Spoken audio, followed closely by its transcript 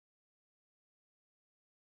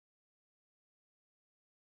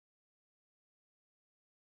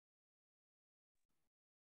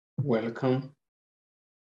Welcome.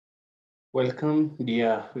 Welcome,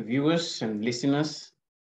 dear viewers and listeners.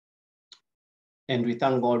 And we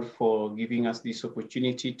thank God for giving us this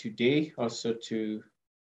opportunity today also to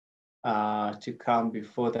come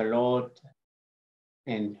before the Lord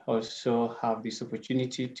and also have this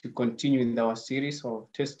opportunity to continue in our series of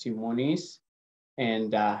testimonies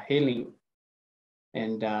and healing.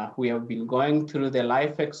 And we have been going through the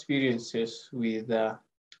life experiences with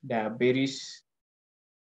diabetes,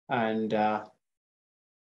 and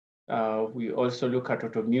we also look at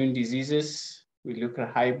autoimmune diseases. We look at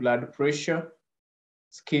high blood pressure,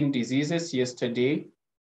 skin diseases yesterday,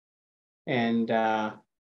 and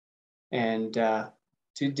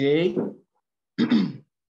today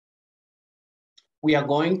we are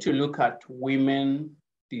going to look at women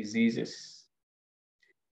diseases.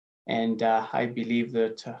 And I believe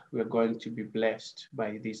that we're going to be blessed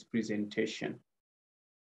by this presentation.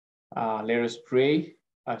 Let us pray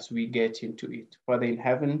as we get into it. Father in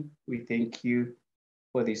heaven, we thank you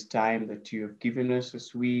for this time that you have given us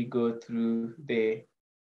as we go through the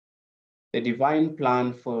divine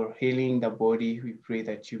plan for healing the body. We pray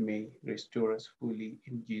that you may restore us fully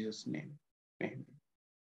in Jesus' name. Amen.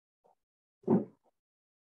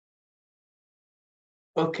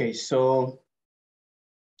 Okay, so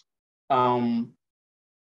I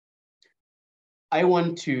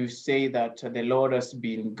want to say that the Lord has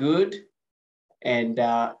been good. And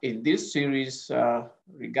in this series,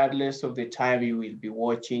 regardless of the time you will be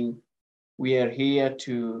watching, we are here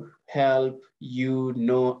to help you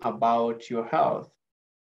know about your health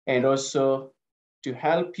and also to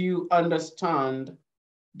help you understand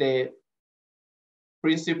the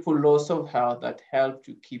principal laws of health that help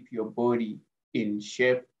to keep your body in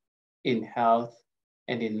shape, in health,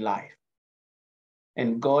 and in life.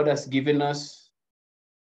 And God has given us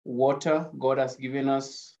water. God has given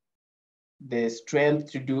us the strength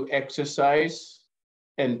to do exercise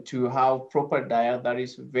and to have proper diet that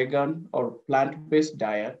is vegan or plant-based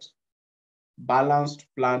diet, balanced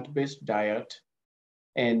plant-based diet,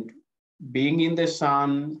 and being in the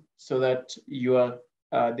sun so that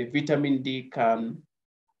the vitamin D can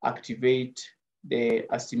activate the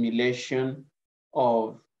assimilation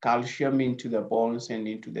of calcium into the bones and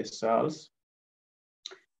into the cells.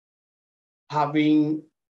 Having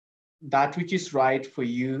that which is right for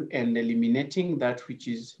you and eliminating that which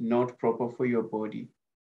is not proper for your body,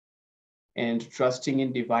 and trusting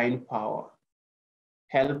in divine power,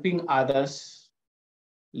 helping others,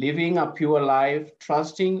 living a pure life,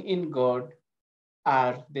 trusting in God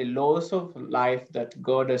are the laws of life that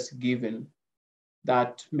God has given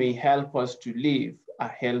that may help us to live a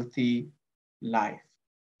healthy life.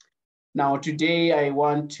 Now, today I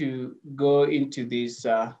want to go into this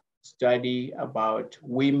study about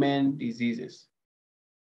women diseases.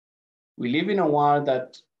 We live in a world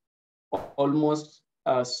that almost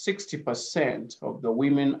 60% of the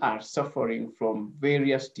women are suffering from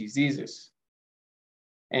various diseases.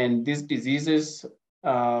 And these diseases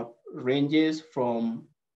ranges from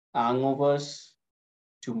hangovers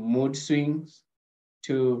to mood swings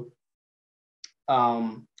to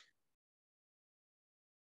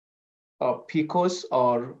PCOS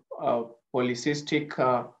or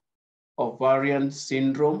polycystic ovarian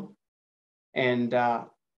syndrome, and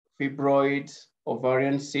fibroids,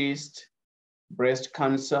 ovarian cyst, breast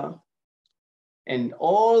cancer. And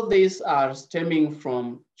all these are stemming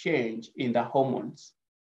from change in the hormones.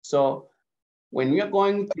 So when we are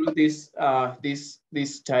going through this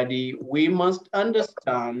study, we must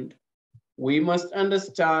understand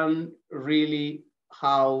really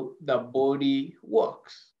how the body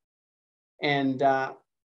works. And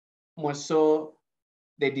more so,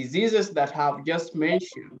 the diseases that I've just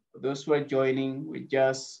mentioned, for those who are joining, we're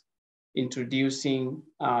just introducing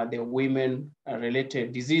the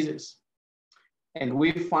women-related diseases. And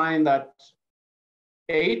we find that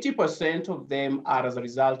 80% of them are as a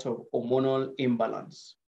result of hormonal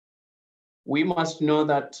imbalance. We must know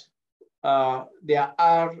that there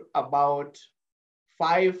are about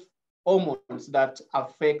 5 hormones that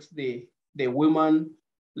affect the woman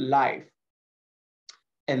life.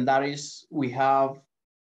 And that is, we have,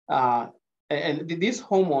 and these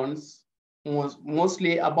hormones,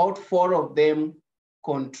 mostly about 4 of them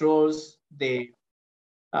controls the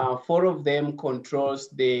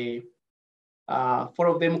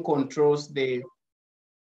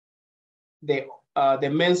the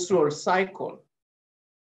menstrual cycle,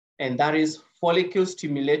 and that is follicle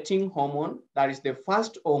stimulating hormone. That is the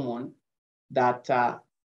first hormone that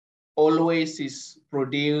always is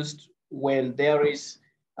produced when there is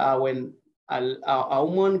when a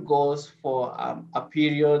woman goes for a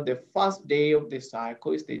period. The first day of the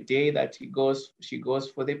cycle is the day that she goes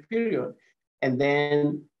for the period. And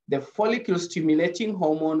then the follicle stimulating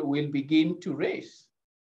hormone will begin to raise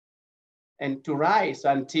and to rise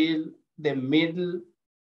until the middle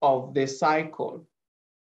of the cycle.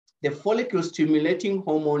 The follicle stimulating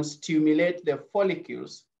hormones stimulate the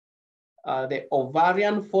follicles, the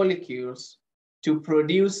ovarian follicles, to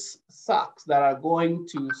produce sacs that are going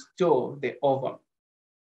to store the ovum.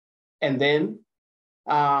 And then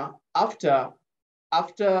after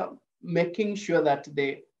making sure that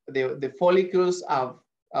the follicles have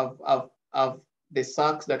the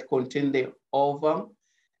sacs that contain the ovum,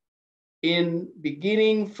 in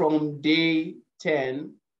beginning from day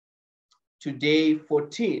 10 to day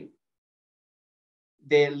 14,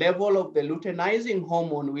 the level of the luteinizing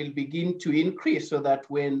hormone will begin to increase, so that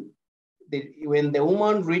when the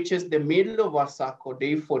woman reaches the middle of her cycle,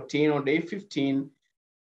 day 14 or day 15,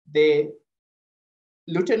 the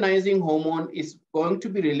luteinizing hormone is going to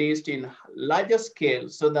be released in larger scale,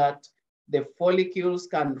 so that the follicles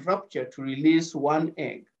can rupture to release one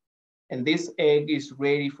egg. And this egg is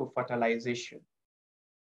ready for fertilization.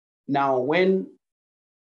 Now, when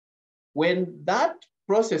that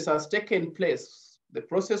process has taken place, the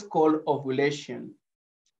process called ovulation,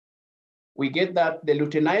 we get that the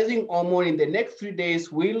luteinizing hormone in the next 3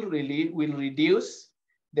 days will reduce.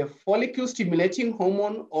 The follicle stimulating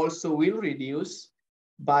hormone also will reduce,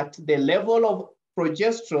 but the level of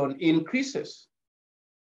progesterone increases.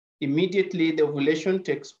 Immediately the ovulation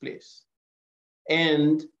takes place.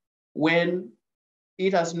 And when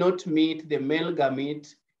it has not met the male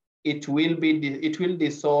gamete, it will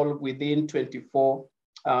dissolve within 24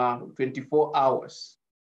 hours.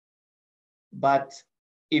 But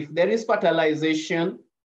if there is fertilization,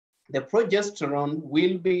 the progesterone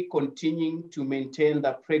will be continuing to maintain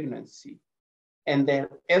the pregnancy, and the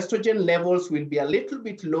estrogen levels will be a little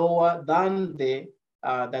bit lower than the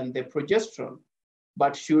progesterone.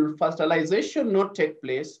 But should fertilization not take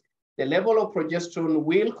place, the level of progesterone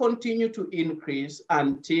will continue to increase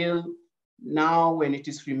until now, when it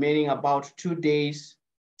is remaining about 2 days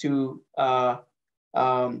for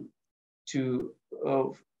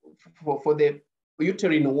the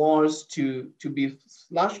uterine walls to be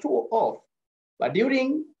slashed off. But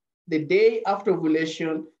during the day after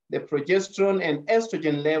ovulation, the progesterone and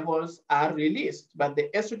estrogen levels are released, but the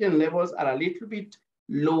estrogen levels are a little bit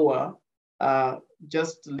lower,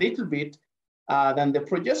 just a little bit, than the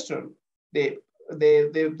progesterone. The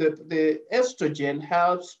estrogen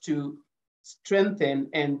helps to strengthen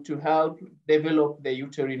and to help develop the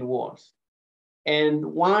uterine walls. And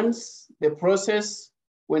once the process,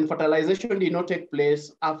 when fertilization did not take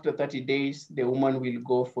place, after 30 days, the woman will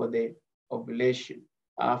go for the ovulation,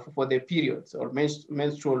 for the periods or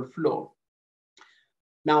menstrual flow.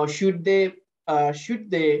 Now, should the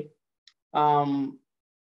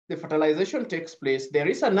fertilization takes place, there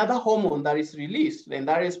is another hormone that is released, and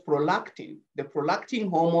that is prolactin. The prolactin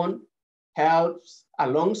hormone helps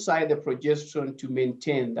alongside the progesterone to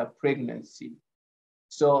maintain the pregnancy.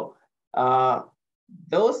 So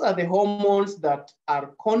those are the hormones that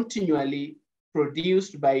are continually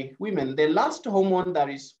produced by women. The last hormone that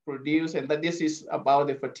is produced, and that this is about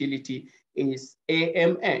the fertility, is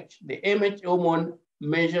AMH. The AMH hormone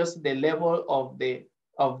measures the level of the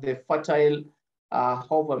fertile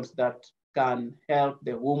hormones that can help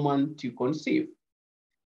the woman to conceive.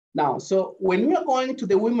 Now, so when we are going to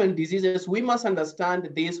the women diseases, we must understand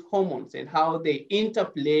these hormones and how they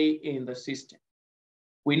interplay in the system.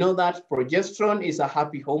 We know that progesterone is a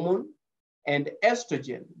happy hormone, and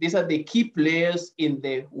estrogen, these are the key players in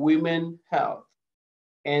the women's health.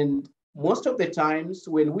 And most of the times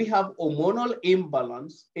when we have hormonal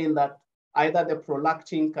imbalance, in that either the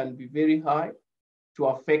prolactin can be very high to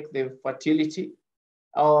affect the fertility,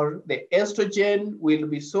 or the estrogen will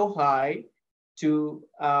be so high to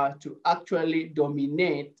actually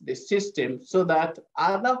dominate the system, so that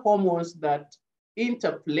other hormones that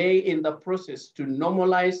interplay in the process to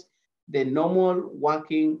normalize the normal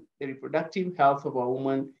working, the reproductive health of a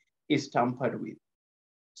woman is tampered with.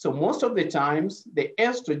 So most of the times, the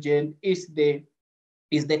estrogen is the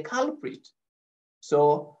culprit.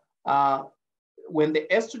 So when the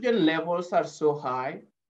estrogen levels are so high,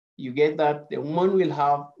 you get that the woman will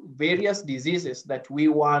have various diseases that we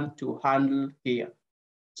want to handle here.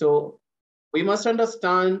 So we must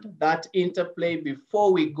understand that interplay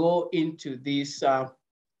before we go into this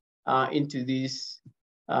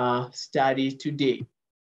study today.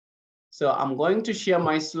 So I'm going to share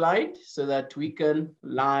my slide so that we can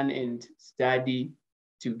learn and study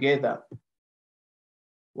together.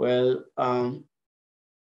 Well,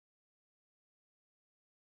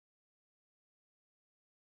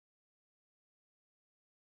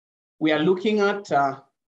 We are looking at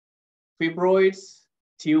fibroids,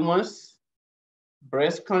 tumors,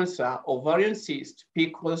 breast cancer, ovarian cyst,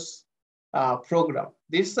 PCOS program.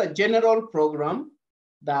 This is a general program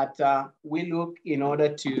that we look in order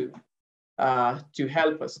to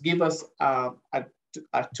help us, give us a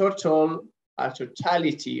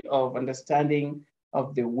totality of understanding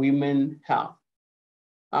of the women health.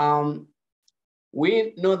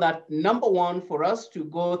 We know that number one, for us to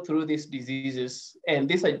go through these diseases, and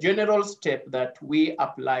this is a general step that we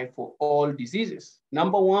apply for all diseases.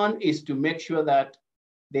 Number one is to make sure that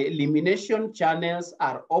the elimination channels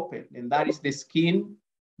are open, and that is the skin,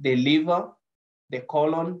 the liver, the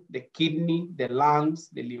colon, the kidney, the lungs,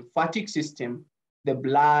 the lymphatic system, the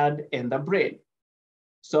blood, and the brain.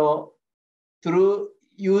 So through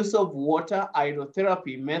use of water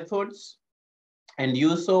hydrotherapy methods and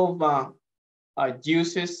use of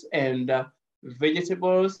juices and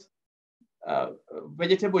vegetables,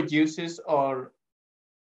 vegetable juices or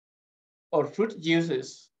fruit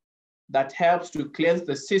juices that helps to cleanse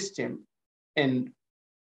the system and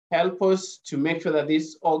help us to make sure that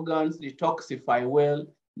these organs detoxify well,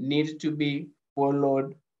 need to be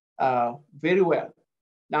followed very well.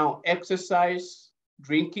 Now, exercise,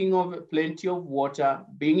 drinking of plenty of water,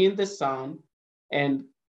 being in the sun, and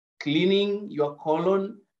cleaning your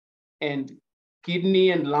colon and kidney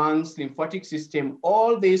and lungs, lymphatic system,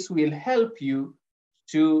 all this will help you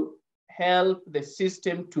to help the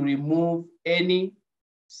system to remove any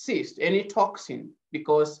cyst, any toxin,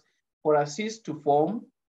 because for a cyst to form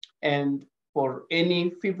and for any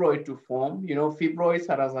fibroid to form, fibroids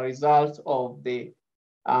are as a result of the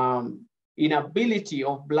inability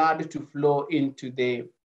of blood to flow into the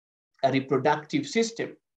reproductive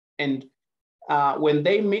system. And when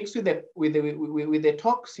they mix with the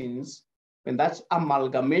toxins, when that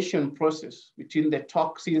amalgamation process between the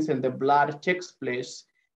toxins and the blood takes place,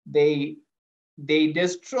 they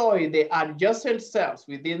destroy the adjacent cells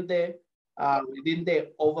within the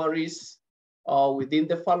ovaries or within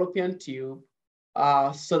the fallopian tube,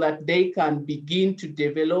 so that they can begin to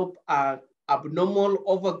develop an abnormal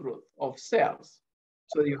overgrowth of cells.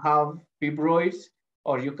 So you have fibroids,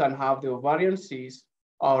 or you can have the ovarian cyst,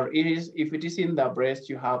 or if it is in the breast,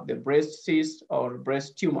 you have the breast cyst or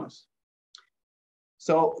breast tumors.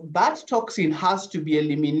 So that toxin has to be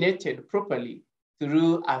eliminated properly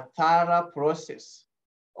through a thorough process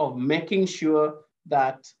of making sure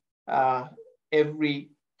that every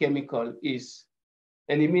chemical is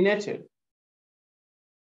eliminated.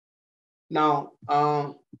 Now,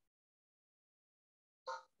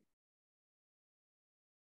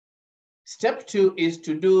 step 2 is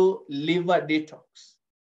to do liver detox.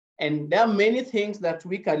 And there are many things that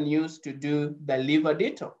we can use to do the liver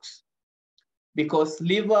detox, because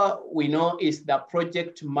liver, we know, is the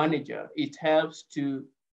project manager. It helps to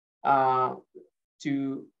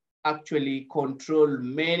actually control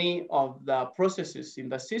many of the processes in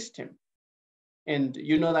the system. And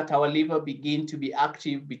you know that our liver begins to be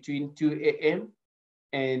active between 2 a.m.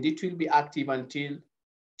 and it will be active until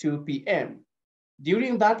 2 p.m.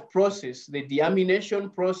 During that process, the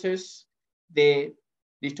deamination process, the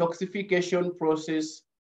detoxification process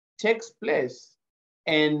takes place,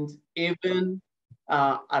 and even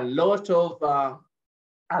a lot of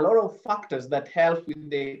factors that help with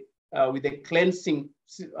the cleansing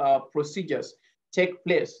procedures take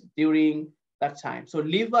place during that time. So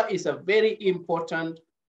liver is a very important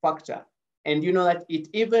factor, and you know that it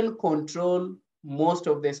even controls most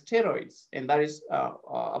of the steroids, and that is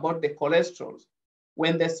about the cholesterols.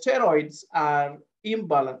 When the steroids are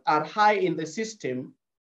imbalanced, are high in the system,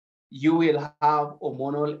 you will have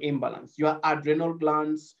hormonal imbalance. Your adrenal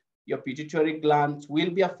glands, your pituitary glands will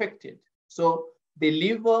be affected. So the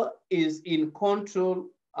liver is in control,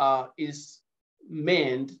 is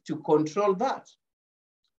meant to control that.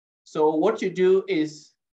 So what you do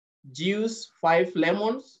is juice 5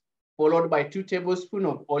 lemons, followed by 2 tablespoons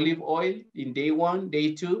of olive oil in day 1,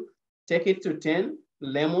 day 2, take it to 10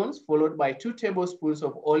 lemons, followed by 2 tablespoons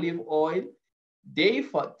of olive oil. Day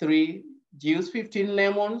 3, juice 15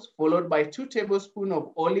 lemons, followed by 2 tablespoons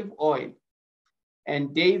of olive oil.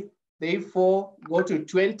 And day 4, go to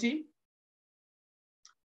 20.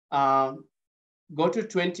 Go to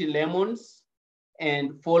 20 lemons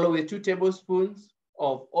and follow with 2 tablespoons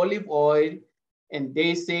of olive oil. And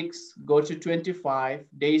day 6, go to 25.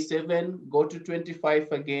 Day 7, go to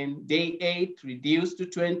 25 again. Day 8, reduce to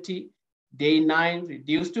 20. Day 9,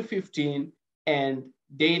 reduce to 15. And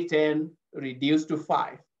day 10, reduce to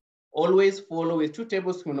 5. Always follow with 2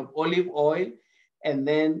 tablespoons of olive oil, and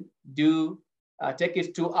then take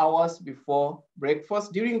it 2 hours before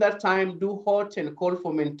breakfast. During that time, do hot and cold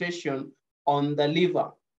fermentation on the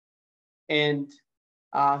liver. And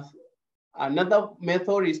another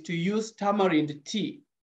method is to use tamarind tea.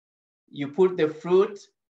 You put the fruit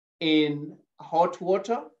in hot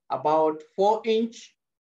water, about 4 inch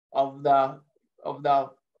of the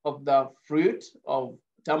fruit of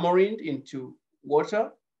tamarind into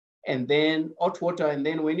water, and then hot water, and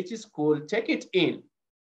then when it is cool, take it in,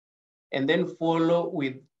 and then follow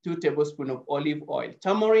with 2 tablespoons of olive oil.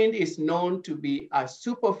 Tamarind is known to be a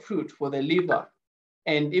superfood for the liver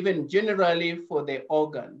and even generally for the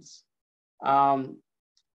organs. There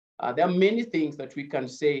are many things that we can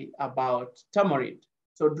say about tamarind.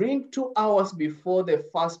 So drink 2 hours before the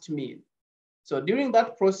first meal. So during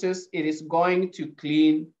that process, it is going to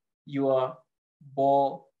clean your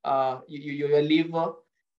your liver,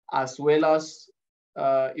 as well as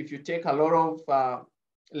if you take a lot of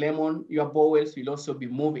lemon, your bowels will also be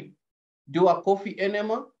moving. Do a coffee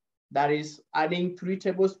enema, that is adding 3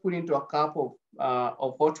 tablespoons into a cup of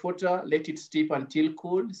hot water, let it steep until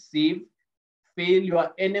cool, sieve, fill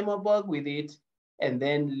your enema bag with it, and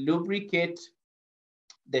then lubricate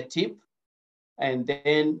the tip, and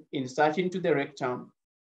then insert into the rectum.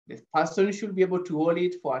 The person should be able to hold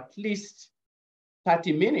it for at least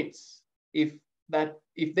 30 minutes. If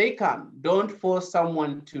they can, don't force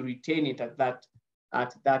someone to retain it at that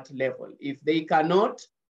level. If they cannot,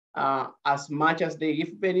 as much as they,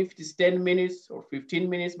 even if it is 10 minutes or 15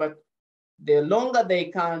 minutes, but the longer they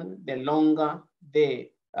can, the longer the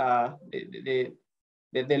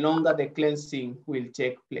longer the cleansing will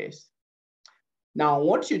take place. Now,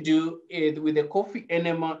 what you do is, with the coffee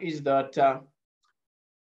enema, is that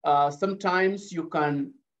sometimes you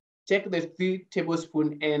can take the 3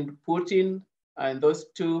 tablespoons and put in those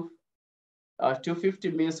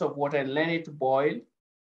 250 mils of water and let it boil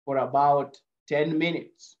for about 10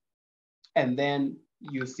 minutes. And then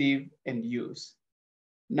you sieve and use.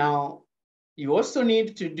 Now, you also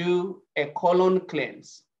need to do a colon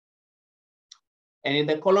cleanse. And in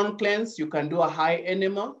the colon cleanse, you can do a high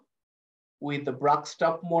enema with the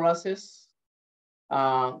Blackstrap molasses.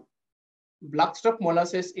 Blackstrap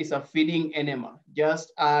molasses is a feeding enema.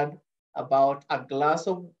 Just add about a glass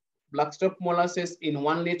of Blackstrap molasses in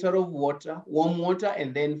 1 liter of water, warm water,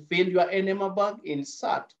 and then fill your enema bag,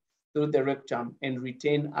 insert through the rectum, and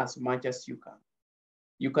retain as much as you can.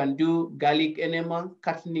 You can do garlic enema,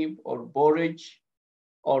 catnip, or borage,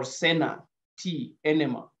 or senna tea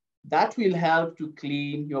enema. That will help to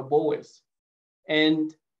clean your bowels.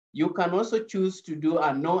 And you can also choose to do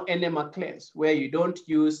a no enema cleanse, where you don't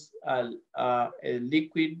use a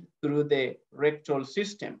liquid through the rectal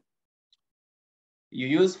system. You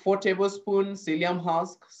use 4 tablespoons psyllium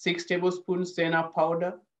husk, 6 tablespoons senna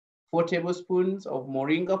powder, 4 tablespoons of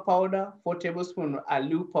moringa powder, 4 tablespoons of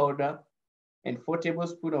aloe powder, and 4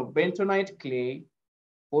 tablespoons of bentonite clay,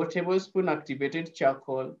 4 tablespoons activated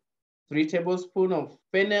charcoal, 3 tablespoons of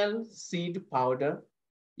fennel seed powder.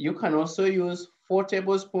 You can also use 4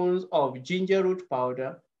 tablespoons of ginger root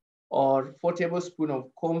powder, or 4 tablespoons of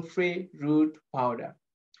comfrey root powder,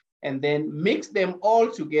 and then mix them all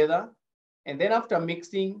together. And then after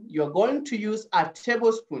mixing, you're going to use a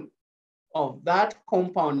tablespoon of that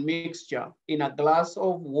compound mixture in a glass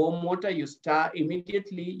of warm water. You stir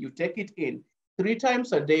immediately, you take it in 3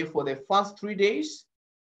 times a day for the first 3 days,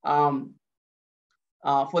 for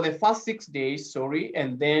the first 6 days, sorry,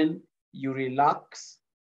 and then you relax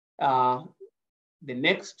the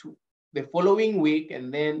following week,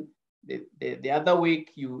 and then the other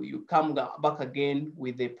week you come back again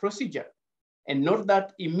with the procedure. And note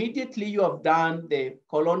that immediately you have done the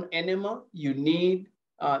colon enema, you need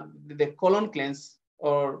the colon cleanse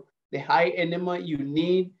or the high enema, you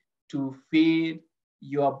need to feed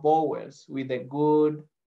your bowels with a good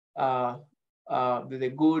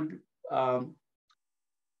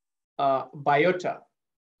biota,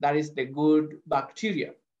 that is the good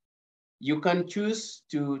bacteria. You can choose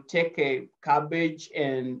to take a cabbage,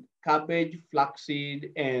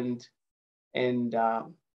 flaxseed, and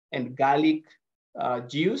garlic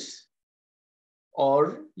juice,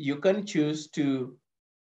 or you can choose to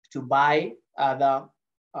buy other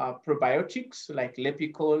probiotics like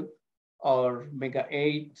Lepicol or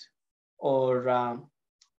Mega-8 or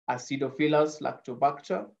Acidophilus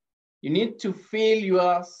lactobacter. You need to fill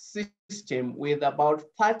your system with about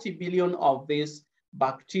 30 billion of these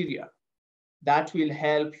bacteria. That will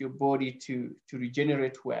help your body to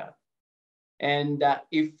regenerate well. And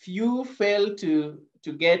if you fail to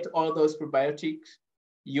get all those probiotics,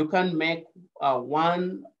 you can make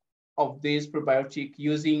one of these probiotics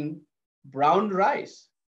using brown rice.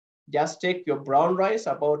 Just take your brown rice,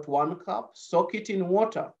 about 1 cup, soak it in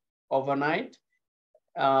water overnight.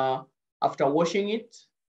 After washing it,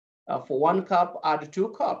 For 1 cup, add 2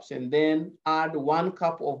 cups, and then add 1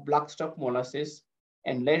 cup of black stock molasses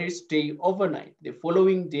and let it stay overnight. The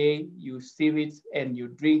following day, you sieve it and you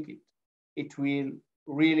drink it. It will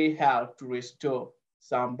really help to restore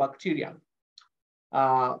some bacteria.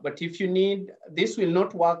 But if you need, this will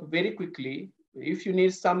not work very quickly. If you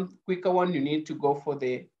need some quicker one, you need to go for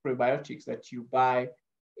the prebiotics that you buy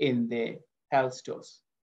in the health stores.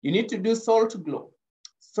 You need to do Salt Glow.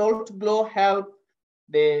 Salt Glow help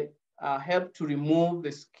to remove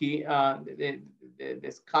the skin,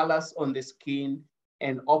 the colors on the skin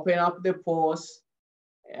and open up the pores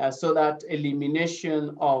so that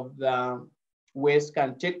elimination of the waste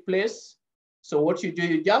can take place. So what you do,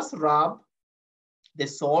 you just rub the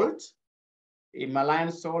salt,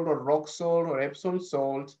 Himalayan salt or rock salt or Epsom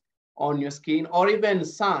salt on your skin, or even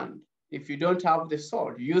sand. If you don't have the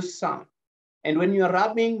salt, use sand. And when you're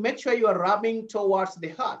rubbing, make sure you are rubbing towards the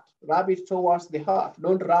heart. Rub it towards the heart.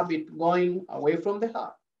 Don't rub it going away from the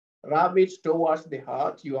heart. Rub it towards the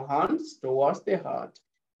heart, your hands towards the heart.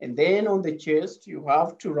 And then on the chest, you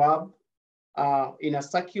have to rub in a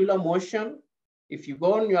circular motion. If you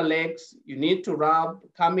go on your legs, you need to rub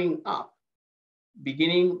coming up,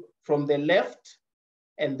 beginning from the left,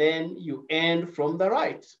 and then you end from the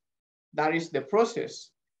right. That is the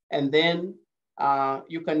process. And then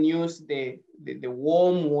you can use the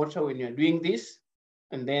warm water when you're doing this,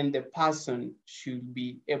 and then the person should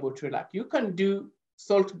be able to relax. You can do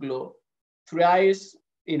Salt Glow thrice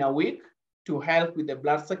in a week to help with the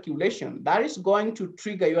blood circulation. That is going to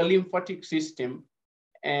trigger your lymphatic system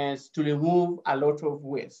and to remove a lot of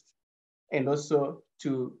waste, and also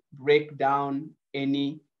to break down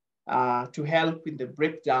any, to help with the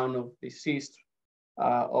breakdown of the cyst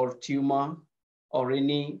or tumor or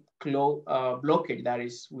any blockage that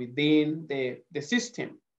is within the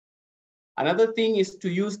system. Another thing is to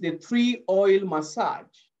use the 3-oil massage.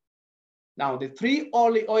 Now, the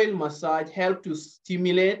 3-oil massage helps to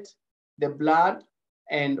stimulate the blood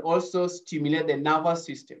and also stimulate the nervous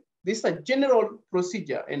system. This is a general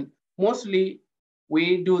procedure, and mostly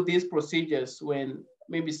we do these procedures when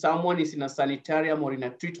maybe someone is in a sanitarium or in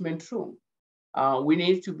a treatment room. We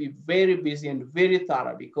need to be very busy and very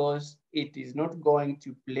thorough because it is not going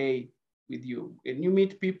to play with you. When you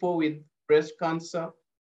meet people with breast cancer,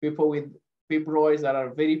 people with fibroids that are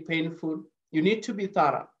very painful, you need to be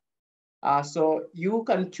thorough. So you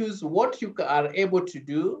can choose what you are able to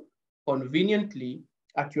do conveniently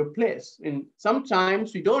at your place. And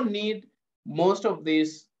sometimes you don't need most of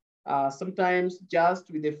this. Sometimes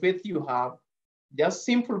just with the faith you have, just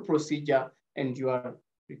simple procedure and you are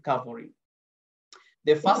recovering.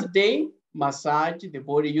 The first day, massage the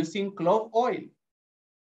body using clove oil.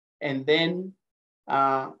 And then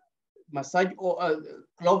clove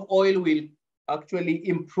oil will actually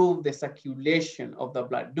improve the circulation of the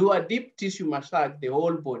blood. Do a deep tissue massage the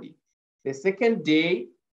whole body. The second day,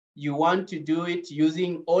 you want to do it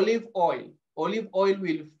using olive oil. Olive oil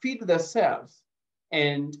will feed the cells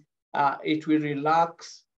and it will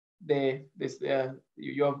relax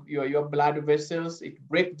your blood vessels. It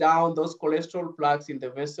breaks down those cholesterol plaques in the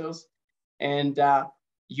vessels. And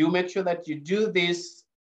you make sure that you do this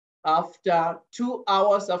after 2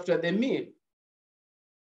 hours after the meal.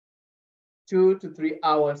 2 to 3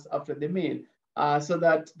 hours after the meal, so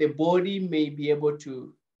that the body may be able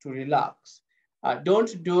to relax.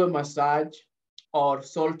 Don't do a massage or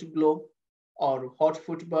Salt Glow or hot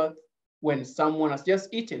foot bath when someone has just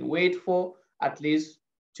eaten. Wait for at least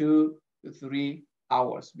 2 to 3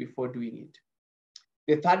 hours before doing it.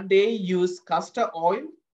 The third day, use castor oil.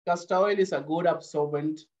 Castor oil is a good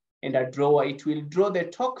absorbent and a drawer. It will draw the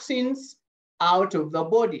toxins out of the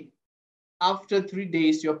body. After 3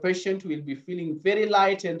 days, your patient will be feeling very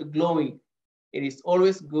light and glowing. It is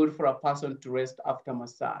always good for a person to rest after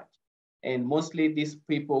massage. And mostly these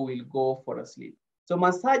people will go for a sleep. So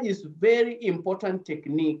massage is very important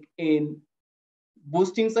technique in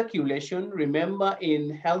boosting circulation. Remember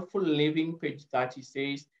in Healthful Living, page 30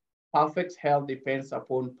 says, perfect health depends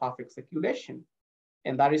upon perfect circulation.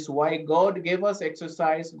 And that is why God gave us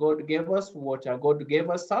exercise, God gave us water, God gave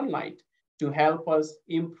us sunlight to help us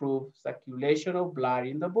improve circulation of blood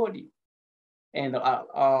in the body. And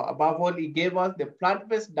above all, he gave us the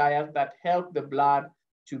plant-based diet that help the blood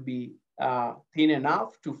to be thin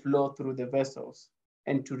enough to flow through the vessels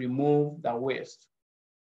and to remove the waste.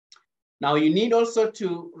 Now you need also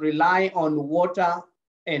to rely on water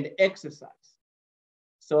and exercise.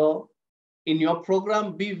 So in your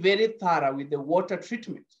program, be very thorough with the water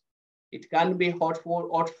treatment. It can be hot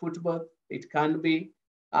foot bath, it can be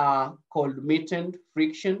cold mitten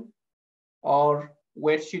friction or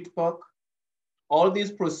wet sheet pack. All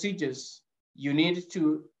these procedures, you need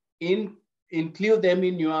to include them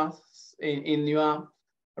in your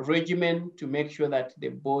regimen to make sure that the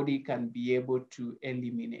body can be able to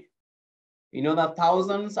eliminate. You know that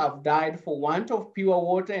thousands have died for want of pure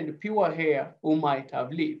water and pure air who might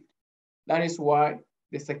have lived. That is why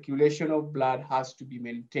the circulation of blood has to be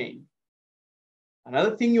maintained.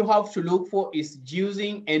 Another thing you have to look for is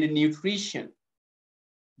juicing and nutrition.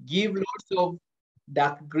 Give lots of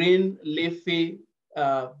dark green leafy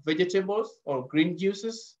vegetables or green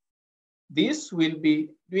juices. This will be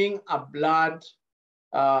doing a blood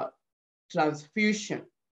uh, transfusion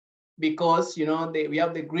because we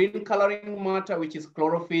have the green coloring matter, which is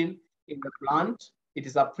chlorophyll in the plant. It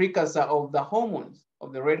is a precursor of the hormones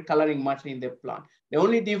of the red coloring matter in the plant. The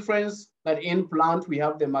only difference that in plant we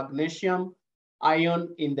have the magnesium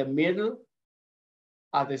ion in the middle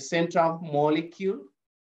at the center molecule,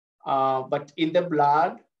 but in the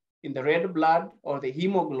blood, in the red blood or the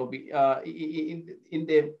hemoglobin, in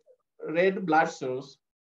the red blood cells,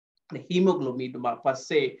 the hemoglobin per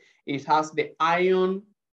se, it has the ion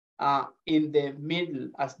in the middle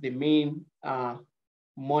as the main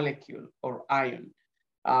molecule or ion.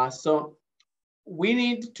 So we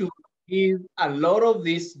need to give a lot of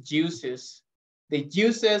these juices. The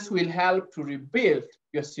juices will help to rebuild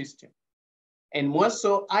your system. And more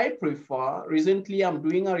so, I prefer, recently I'm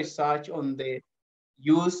doing a research on the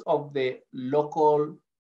use of the local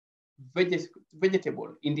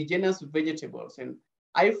vegetable, indigenous vegetables. And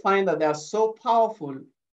I find that they are so powerful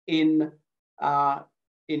in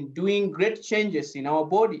doing great changes in our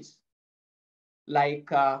bodies, like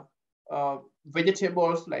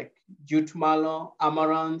vegetables like jute mallow,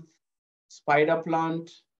 amaranth, spider plant,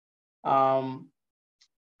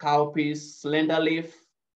 cowpeas, slender leaf.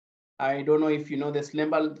 I don't know if you know the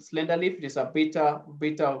slender leaf. It is a beta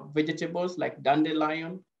vegetables like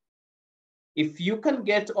dandelion. If you can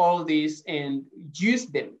get all these and juice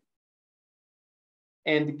them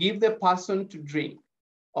and give the person to drink,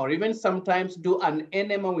 or even sometimes do an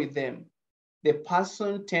enema with them, the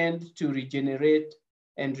person tends to regenerate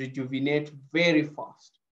and rejuvenate very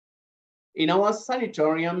fast. In our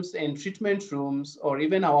sanatoriums and treatment rooms, or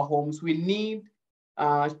even our homes, we need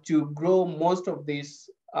to grow most of these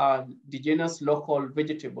indigenous local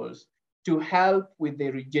vegetables to help with the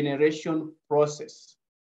regeneration process.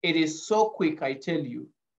 It is so quick, I tell you,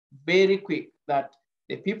 very quick, that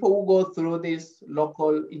the people who go through this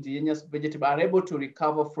local indigenous vegetable are able to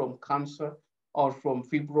recover from cancer or from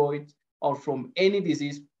fibroids or from any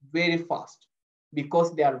disease very fast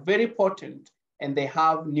because they are very potent and they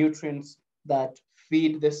have nutrients that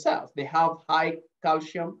feed the cells. They have high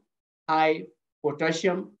calcium, high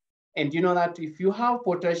potassium. And you know that if you have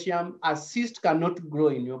potassium, a cyst cannot grow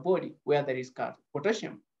in your body where there is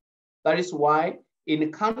potassium. That is why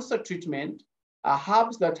in cancer treatment,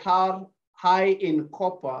 herbs that are high in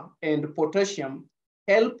copper and potassium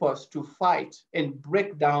help us to fight and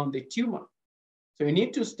break down the tumor. So you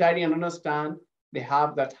need to study and understand the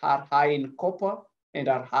herbs that are high in copper and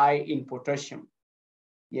are high in potassium.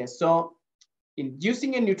 Yes, so in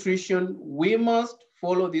juicing and nutrition, we must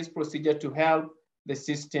follow this procedure to help the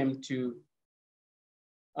system to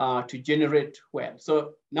generate well.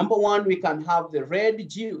 So number one, we can have the red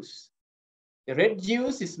juice. The red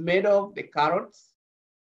juice is made of the carrots,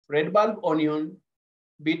 red bulb onion,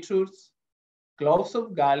 beetroots, cloves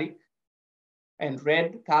of garlic, and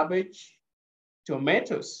red cabbage,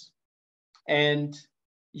 tomatoes. And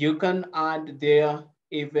you can add there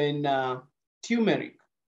even turmeric,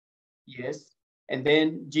 yes, and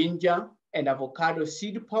then ginger and avocado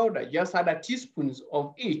seed powder. Just add a teaspoon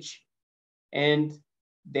of each. And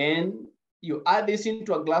then you add this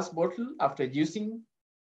into a glass bottle after juicing,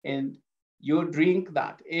 and you drink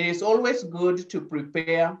that. It is always good to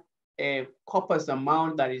prepare a copious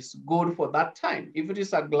amount that is good for that time. If it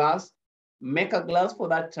is a glass, make a glass for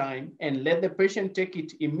that time and let the patient take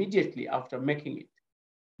it immediately after making it.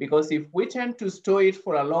 Because if we tend to store it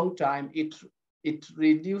for a long time, it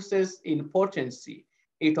reduces in potency,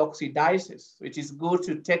 it oxidizes, which is good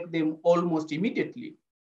to take them almost immediately.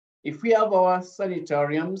 If we have our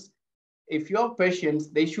sanitariums, if you have patients,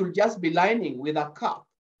 they should just be lining with a cup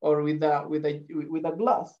or with a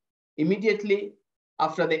glass immediately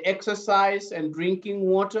after the exercise and drinking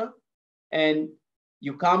water, and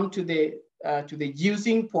you come to the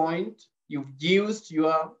juicing point. You've juiced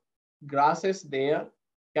your grasses there.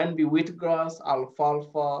 Can be wheatgrass,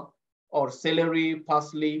 alfalfa, or celery,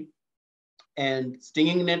 parsley, and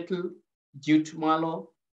stinging nettle, jute mallow,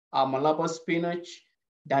 Malabar spinach,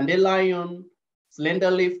 dandelion,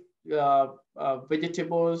 slender leaf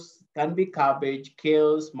vegetables, can be cabbage,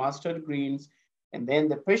 kales, mustard greens, and then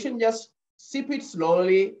the patient just sip it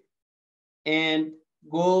slowly and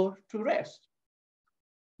go to rest.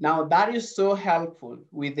 Now that is so helpful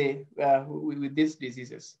with with these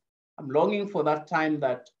diseases. I'm longing for that time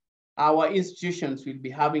that our institutions will be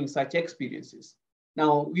having such experiences.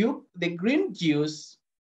 Now, the green juice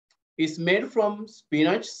is made from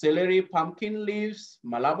spinach, celery, pumpkin leaves,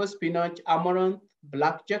 Malabar spinach, amaranth,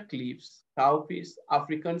 blackjack leaves, cowpeas,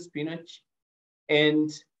 African spinach, and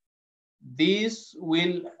this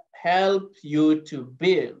will help you to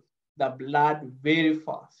build the blood very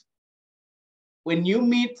fast. When you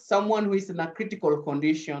meet someone who is in a critical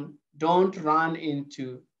condition, don't run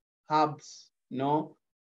into herbs. No.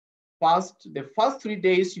 The first 3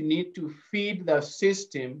 days, you need to feed the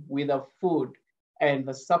system with the food and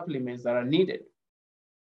the supplements that are needed.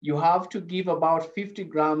 You have to give about 50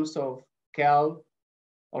 grams of kale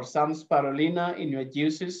or some spirulina in your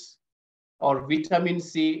juices, or vitamin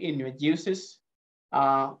C in your juices,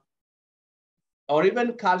 or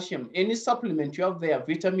even calcium, any supplement you have there,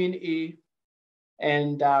 vitamin E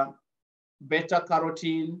and beta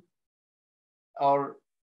carotene, or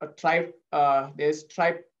there's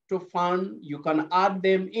tryptophan. You can add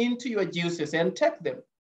them into your juices and take them.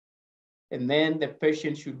 And then the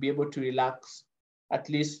patient should be able to relax at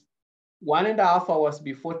least 1.5 hours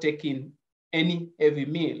before taking any heavy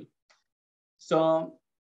meal. So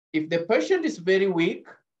if the patient is very weak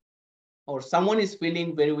or someone is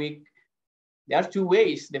feeling very weak, there are two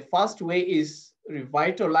ways. The first way is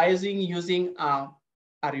revitalizing using a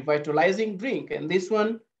revitalizing drink. And this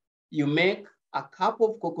one, you make a cup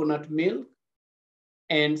of coconut milk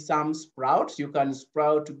and some sprouts. You can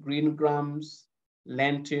sprout green grams,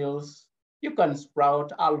 lentils. You can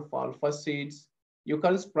sprout alfalfa seeds. You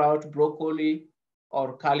can sprout broccoli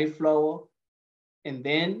or cauliflower. And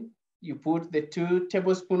then you put the 2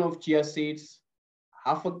 tablespoons of chia seeds,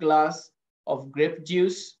 half a glass of grape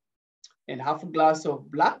juice, and half a glass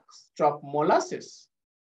of blackstrap molasses.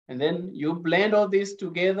 And then you blend all this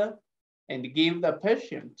together and give the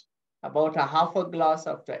patient about a half a glass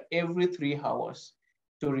after every 3 hours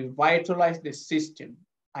to revitalize the system.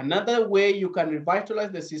 Another way you can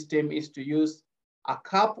revitalize the system is to use a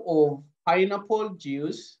cup of pineapple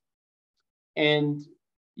juice, and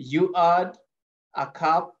you add a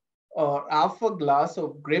cup or half a glass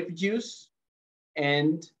of grape juice,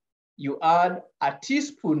 and you add a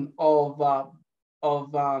teaspoon of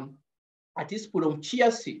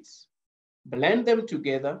chia seeds. Blend them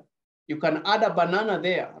together. You can add a banana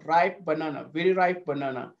there, ripe banana, very ripe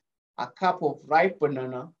banana, a cup of ripe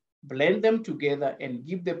banana. Blend them together and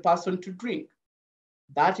give the person to drink.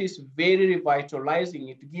 That is very revitalizing.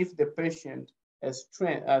 It gives the patient a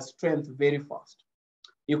strength very fast.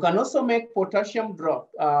 You can also make potassium broth,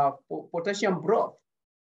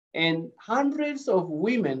 and hundreds of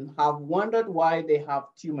women have wondered why they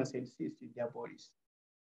have tumors and cysts in their bodies.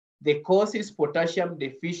 The cause is potassium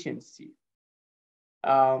deficiency.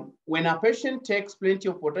 When a patient takes plenty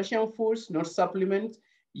of potassium foods, not supplements,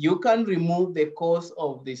 you can remove the cause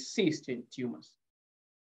of the cyst and tumors.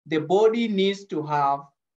 The body needs to have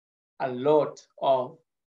a lot of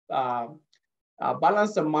a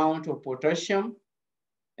balanced amount of potassium,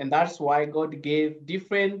 and that's why God gave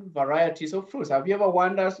different varieties of fruits. Have you ever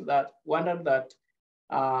wondered that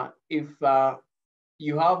if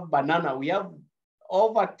you have banana, we have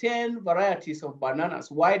over 10 varieties of bananas.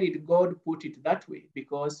 Why did God put it that way?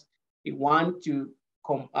 Because He wants them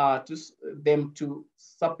to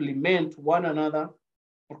supplement one another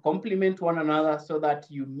or complement one another so that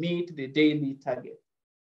you meet the daily target.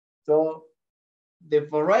 So the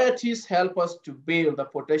varieties help us to build the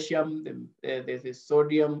potassium, the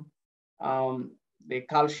sodium, the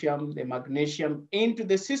calcium, the magnesium into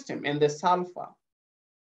the system, and the sulfur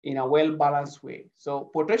in a well-balanced way. So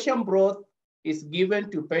potassium broth is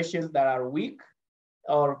given to patients that are weak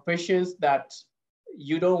or patients that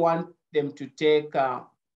you don't want them to take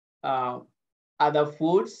other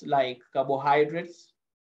foods like carbohydrates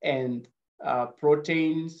and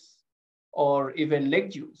proteins or even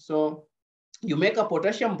legumes. So you make a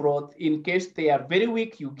potassium broth in case they are very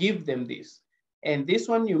weak, you give them this. And this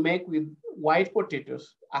one you make with white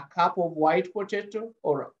potatoes, a cup of white potato,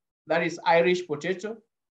 or that is Irish potato,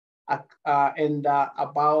 and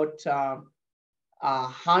about a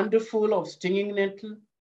handful of stinging nettle,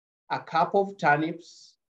 a cup of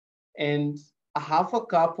turnips, and a half a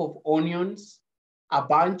cup of onions, a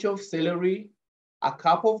bunch of celery, a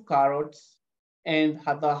cup of carrots, and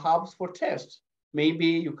the herbs for taste. Maybe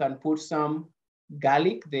you can put some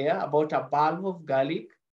garlic there, about a bulb of garlic,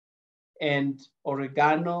 and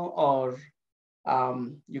oregano, or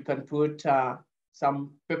you can put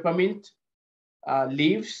some peppermint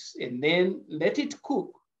leaves, and then let it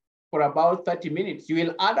cook. for about 30 minutes. You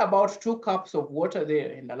will add about 2 cups of water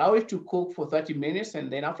there and allow it to cook for 30 minutes.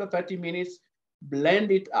 And then after 30 minutes, blend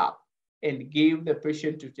it up and give the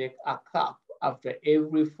patient to take a cup after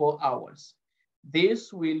every 4 hours.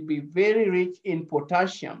 This will be very rich in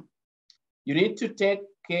potassium. You need to take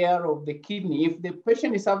care of the kidney. If the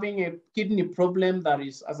patient is having a kidney problem that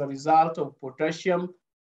is as a result of potassium,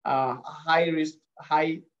 high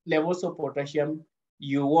levels of potassium,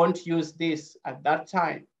 you won't use this at that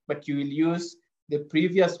time, but you will use the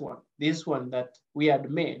previous one, this one that we had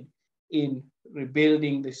made in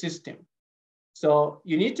rebuilding the system. So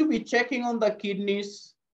you need to be checking on the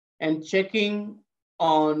kidneys and checking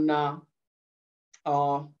on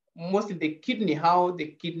mostly the kidney, how the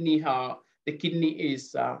kidney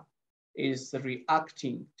is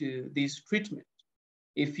reacting to this treatment.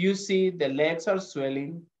 If you see the legs are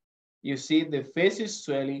swelling, you see the face is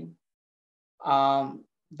swelling,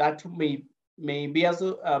 that may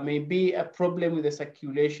be a problem with the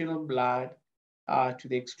circulation of blood to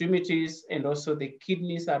the extremities, and also the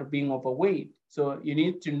kidneys are being overweight. So you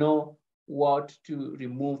need to know what to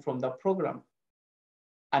remove from the program.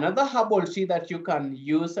 Another herbal tea that you can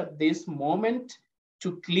use at this moment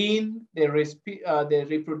to clean the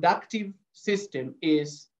reproductive system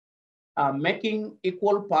is making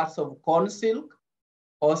equal parts of corn silk,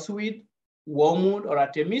 horseweed, wormwood, or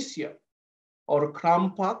artemisia, or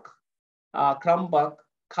crumbark,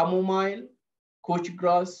 chamomile, couch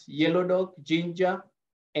grass, yellow dog, ginger,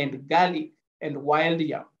 and garlic, and wild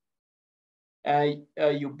yam.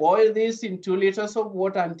 You boil this in 2 liters of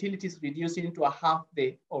water until it is reduced into half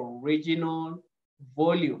the original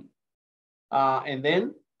volume. And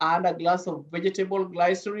then add a glass of vegetable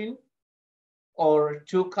glycerin or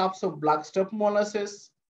 2 cups of blackstrap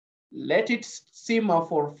molasses. Let it simmer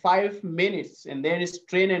for 5 minutes and then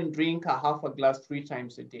strain and drink a half a glass 3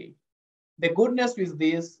 times a day. The goodness with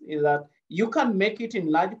this is that you can make it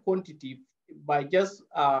in large quantity by just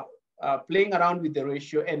playing around with the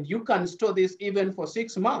ratio, and you can store this even for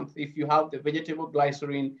 6 months if you have the vegetable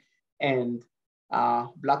glycerin and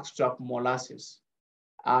blackstrap molasses.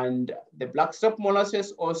 And the blackstrap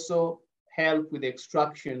molasses also help with the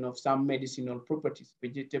extraction of some medicinal properties.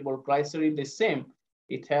 Vegetable glycerin, the same.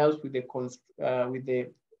 It helps with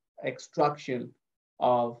the extraction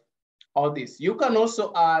of all this. You can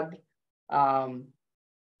also add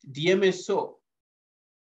DMSO.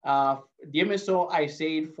 DMSO, I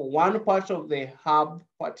said, for 1 part of the herb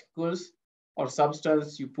particles or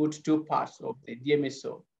substance, you put 2 parts of the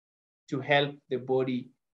DMSO to help the body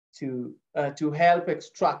to help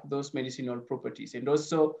extract those medicinal properties, and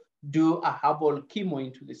also do a herbal chemo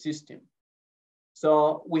into the system.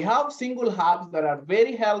 So we have single herbs that are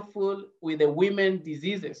very helpful with the women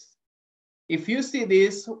diseases. If you see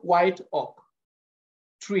this white oak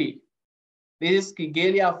tree, this is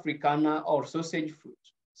Kigelia africana, or sausage fruit.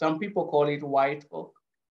 Some people call it white oak.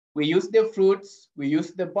 We use the fruits, we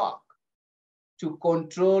use the bark to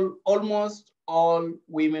control almost all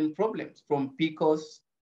women problems, from PCOS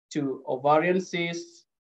to ovarian cysts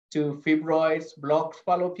to fibroids, blocked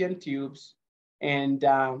fallopian tubes, and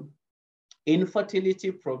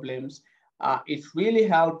infertility problems. It really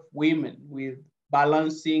helps women with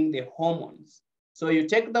balancing the hormones. So you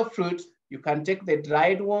take the fruit, you can take the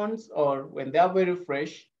dried ones, or when they are very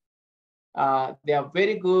fresh, they are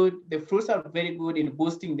very good. The fruits are very good in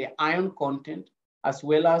boosting the iron content as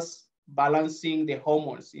well as balancing the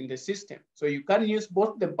hormones in the system. So you can use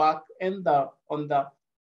both the bark and the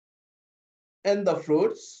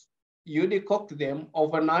fruits. You decoct them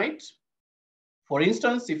overnight. For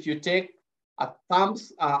instance, if you take a palm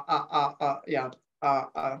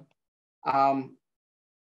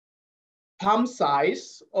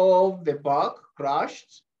size of the bark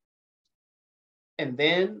crushed, and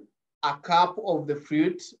then a cup of the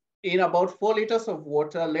fruit in about 4 liters of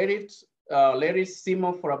water, let it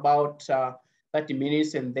simmer for about 30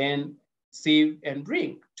 minutes, and then sieve and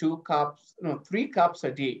drink 3 cups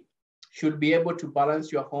a day. Should be able to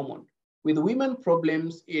balance your hormone. With women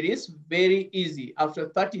problems, it is very easy. After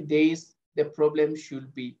 30 days, the problem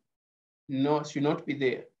should not be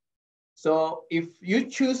there. So if you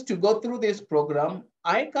choose to go through this program,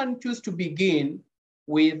 I can choose to begin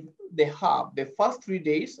with the herb. The first 3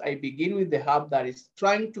 days, I begin with the herb that is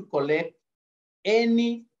trying to collect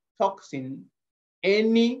any toxin,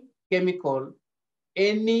 any chemical,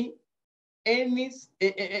 any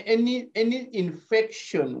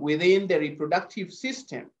infection within the reproductive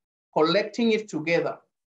system, collecting it together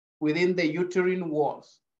within the uterine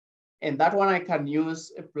walls. And that one I can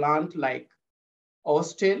use a plant like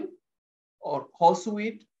ostrel or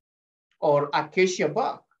horseweed or acacia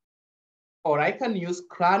bark, or I can use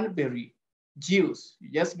cranberry juice.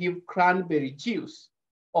 You just give cranberry juice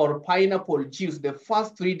or pineapple juice the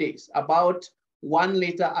first 3 days, about 1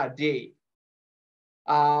 liter a day.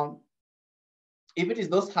 If it is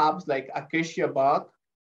those herbs like acacia bark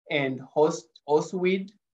and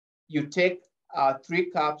horseweed, you take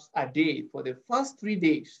 3 cups a day for the first 3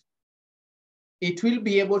 days. It will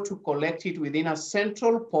be able to collect it within a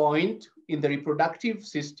central point in the reproductive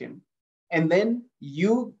system. And then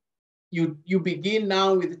you begin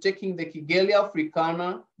now with taking the Kigelia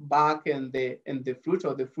africana bark and the fruit,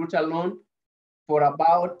 or the fruit alone, for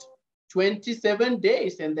about 27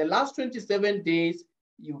 days. And the last 27 days,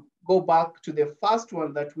 you go back to the first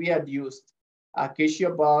one that we had used, acacia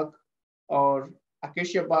bark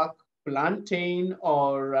plantain,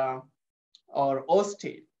 or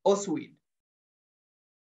osweed.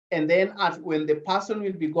 And then when the person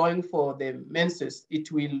will be going for the menses,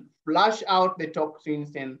 it will flush out the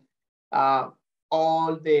toxins and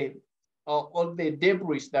all the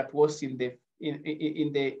debris that was in the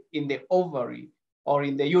ovary or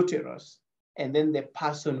in the uterus, and then the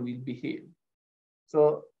person will be healed.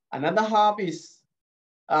 So another herb is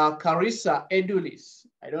Carissa edulis.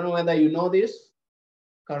 I don't know whether you know this.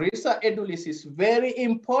 Carissa edulis is very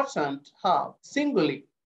important herb, singly.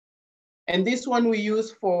 And this one we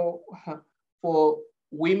use for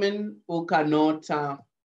women who cannot,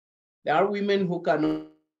 there are women who cannot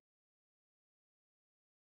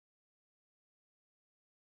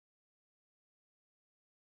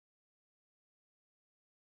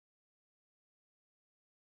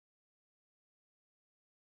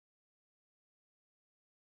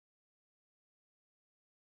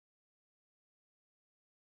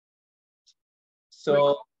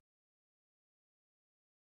So,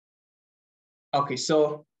 okay,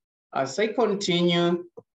 so as I continue,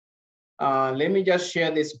 let me just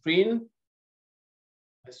share the screen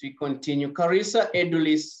as we continue. Carissa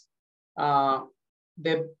edulis,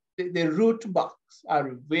 the root barks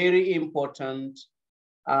are very important.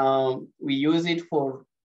 We use it for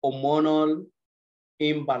hormonal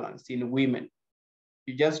imbalance in women.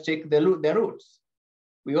 You just take the roots.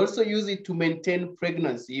 We also use it to maintain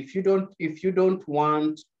pregnancy. If you don't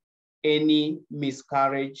want any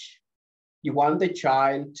miscarriage, you want the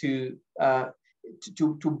child to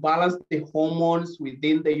balance the hormones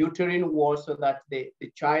within the uterine wall so that the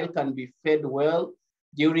child can be fed well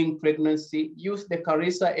during pregnancy, use the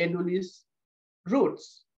Carissa edulis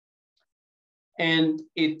roots. And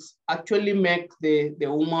it actually makes the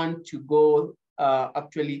woman to go,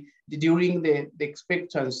 actually, during the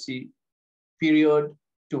expectancy period,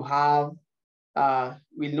 to have,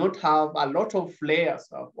 will not have a lot of flares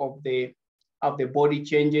of the body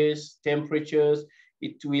changes, temperatures.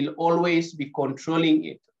 It will always be controlling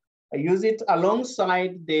it. I use it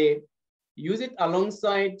alongside this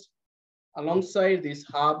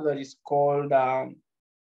herb that is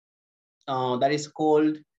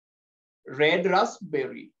called red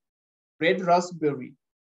raspberry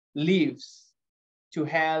leaves, to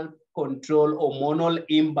help control hormonal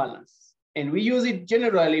imbalance. And we use it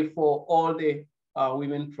generally for all the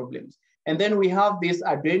women problems. And then we have this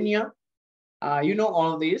adenia. You know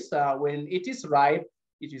all this. When it is ripe,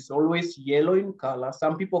 it is always yellow in color.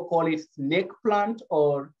 Some people call it snake plant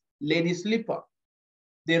or lady slipper.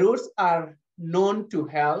 The roots are known to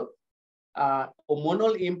help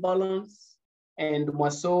hormonal imbalance, and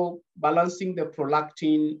more so balancing the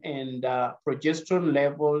prolactin and progesterone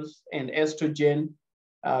levels and estrogen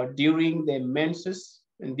during the menses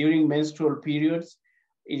and during menstrual periods.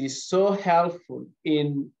 It is so helpful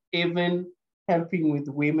in even helping with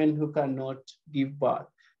women who cannot give birth.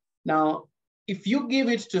 Now, if you give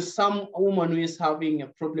it to some woman who is having a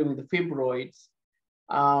problem with fibroids,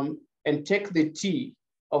 and take the tea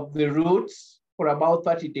of the roots for about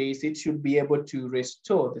 30 days, it should be able to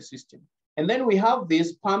restore the system. And then we have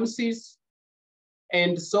this palm seeds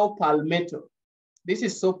and saw palmetto. This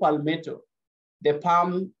is saw palmetto. The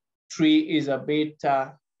palm tree is a bit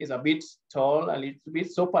tall, a little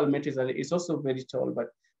bit. Saw palmetto is also very tall,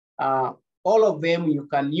 but all of them you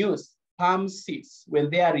can use palm seeds when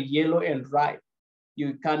they are yellow and ripe.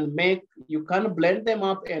 You can blend them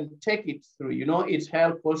up and take it through. You know, it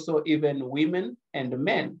helps also even women and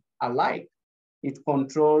men alike. It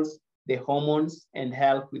controls the hormones and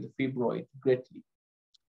help with fibroid greatly.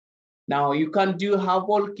 Now you can do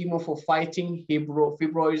herbal chemo for fighting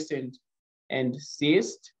fibroids and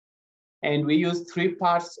cysts. And we use 3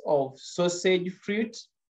 parts of sausage fruit.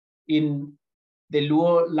 In the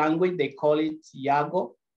Luo language, they call it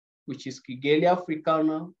yago, which is Kigelia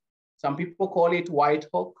africana. Some people call it white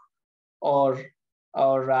hawk or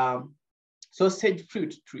sausage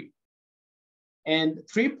fruit tree. And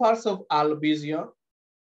 3 parts of albizia,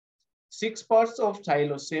 6 parts of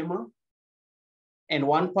tylosema, and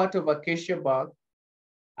 1 part of acacia bark.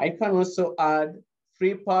 I can also add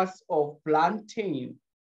 3 parts of plantain,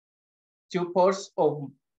 2 parts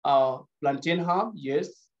of plantain herb,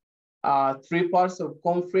 yes, 3 parts of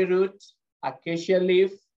comfrey root, acacia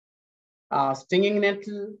leaf, stinging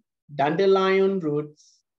nettle, dandelion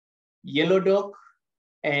roots, yellow dock,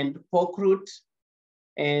 and pork root,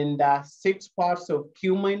 and 6 parts of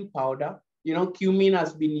cumin powder. You know, cumin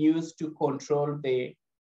has been used to control the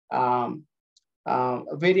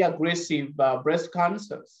very aggressive breast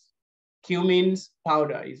cancers. Cumin's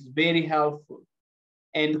powder is very helpful.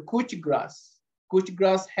 And couch grass. Couch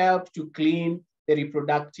grass helps to clean the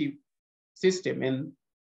reproductive system, and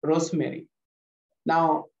rosemary.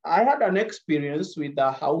 Now, I had an experience with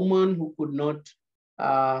a woman who could not,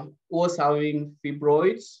 was having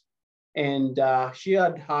fibroids, and she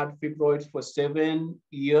had had fibroids for 7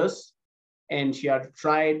 years, and she had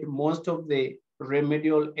tried most of the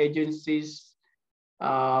remedial agencies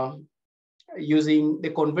using the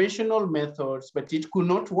conventional methods, but it could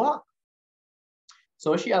not work.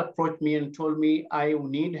 So she approached me and told me I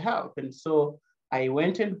need help. And so I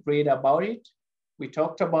went and prayed about it. We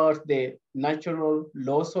talked about the natural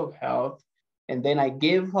laws of health. And then I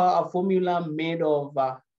gave her a formula made of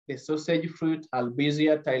the sausage fruit,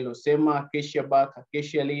 albizia, tylosema, acacia bark,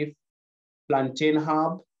 acacia leaf, plantain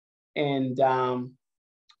herb, and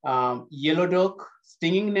yellow dock,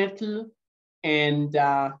 stinging nettle, and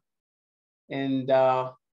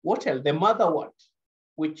what else? The motherwort,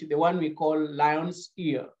 which the one we call lion's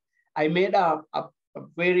ear. I made a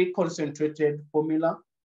very concentrated formula.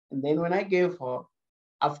 And then when I gave her,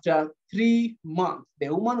 after 3 months, the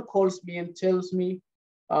woman calls me and tells me,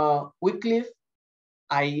 Wycliffe,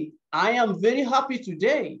 I am very happy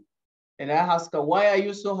today. And I asked her, why are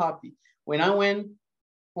you so happy? When I went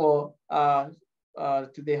to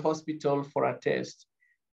the hospital for a test,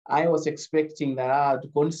 I was expecting that I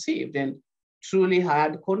had conceived, and truly I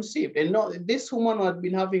had conceived. And no, this woman had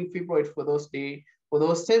been having fibroid for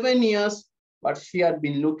those 7 years, but she had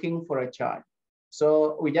been looking for a child.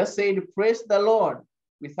 So we just said, praise the Lord.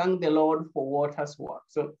 We thank the Lord for what has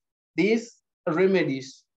worked. So these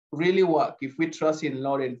remedies really work if we trust in the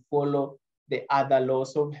Lord and follow the other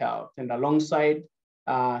laws of health. And alongside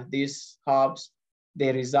these herbs,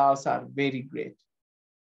 the results are very great.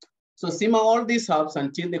 So simmer all these herbs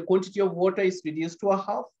until the quantity of water is reduced to a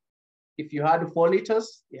half. If you had 4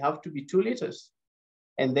 liters, you have to be 2 liters.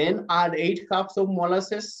 And then add 8 cups of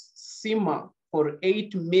molasses, simmer for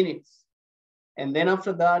 8 minutes. And then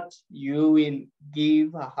after that, you will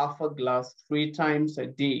give a half a glass 3 times a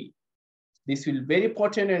day. This will be very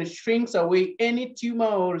potent and shrinks away any tumor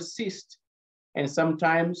or cyst. And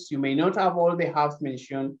sometimes you may not have all the herbs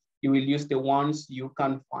mentioned. You will use the ones you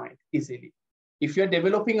can find easily. If you're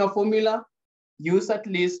developing a formula, use at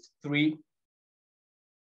least 3.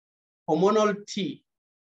 Hormonal tea.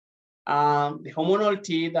 The hormonal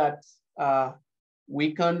tea that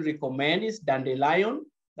we can recommend is dandelion.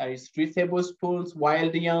 That is 3 tablespoons,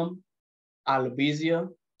 wild yam, albizia,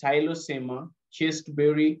 tylosema,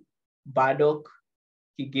 chasteberry, burdock,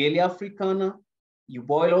 Kigelia africana. You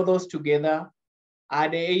boil all those together,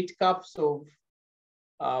 add 8 cups of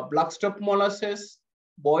blackstock molasses,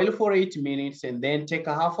 boil for 8 minutes, and then take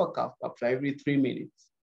a half a cup after every 3 minutes.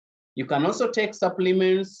 You can also take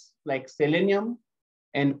supplements like selenium,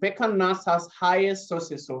 and pecan nuts has highest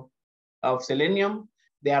sources of selenium.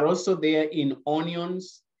 They are also there in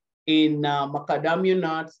onions, in macadamia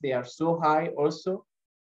nuts, they are so high also.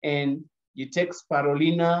 And you take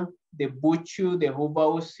spirulina, the buchu, the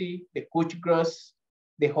hubausi, the couch grass,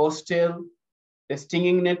 the hostel, the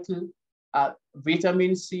stinging nettle,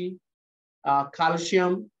 vitamin C,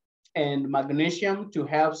 calcium, and magnesium to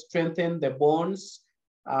help strengthen the bones.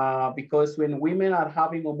 Because when women are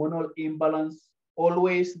having hormonal imbalance,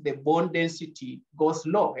 always the bone density goes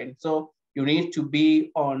low. And so you need to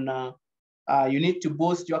be on, you need to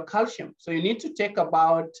boost your calcium. So you need to take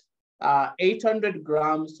about 800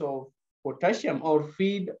 grams of potassium or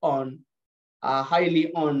feed on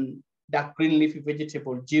highly on dark green leafy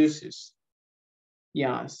vegetable juices.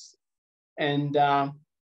 Yes. And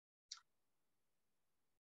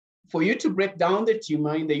for you to break down the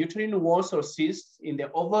tumor in the uterine walls or cysts in the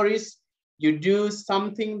ovaries, you do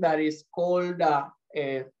something that is called a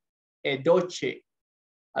doche.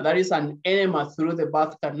 That is an enema through the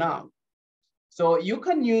birth canal. So you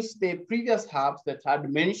can use the previous herbs that I had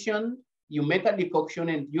mentioned. You make a decoction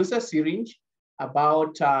and use a syringe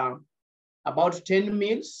about 10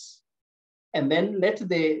 mils, and then let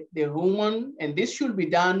the woman, and this should be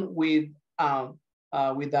done with a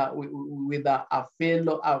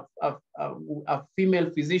female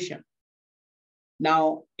physician.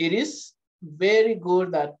 Now, it is very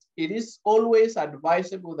good that it is always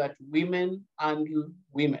advisable that women handle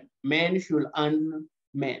women, men should handle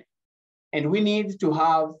men. And we need to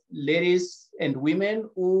have ladies and women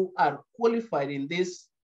who are qualified in this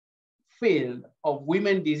field of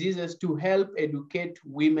women diseases to help educate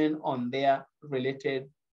women on their related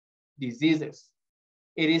diseases.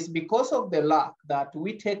 It is because of the lack that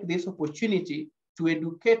we take this opportunity to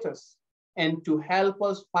educate us and to help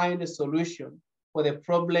us find a solution for the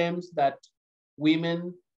problems that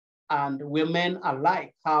women and women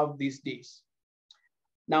alike have these days.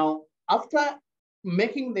 Now, after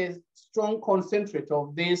making the strong concentrate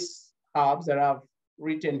of these herbs that I've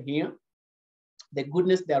written here, the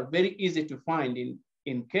goodness, they are very easy to find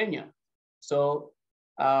in Kenya. So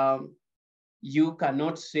you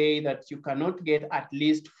cannot say that you cannot get at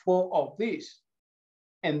least 4 of these.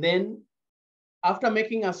 And then after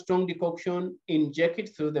making a strong decoction, inject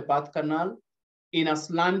it through the birth canal in a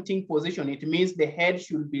slanting position. It means the head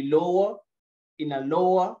should be lower, in a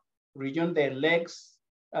lower region, the legs,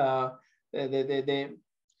 the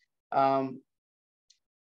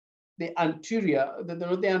anterior,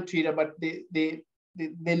 not the anterior, but the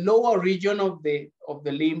lower region of the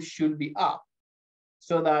limb should be up,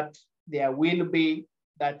 so that there will be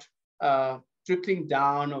that trickling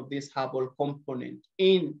down of this herbal component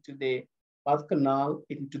into the birth canal,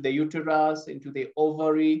 into the uterus, into the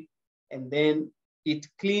ovary, and then it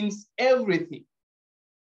cleans everything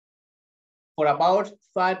for about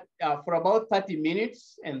 30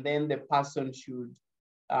 minutes, and then the person should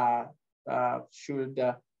come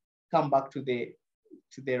back to the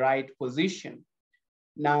right position.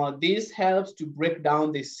 Now, this helps to break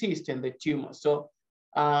down the cyst and the tumor. So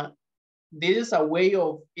this is a way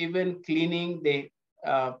of even cleaning the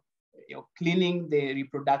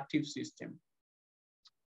reproductive system.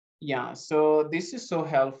 Yeah, so this is so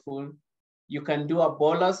helpful. You can do a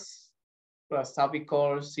bolus for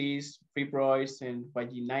cervical cysts, fibroids, and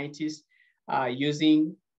vaginitis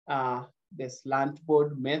using the slant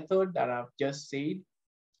board method that I've just said,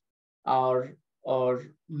 or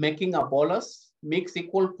making a bolus. Mix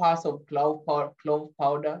equal parts of clove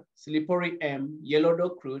powder, slippery elm, yellow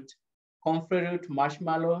dock root, comfrey root,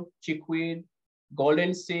 marshmallow, chickweed,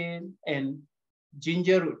 golden seed, and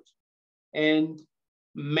ginger root. And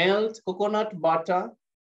melt coconut butter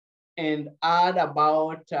and add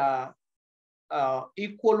about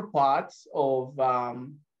equal parts of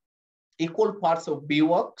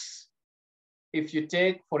beeswax. If you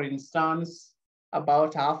take, for instance,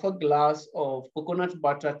 about half a glass of coconut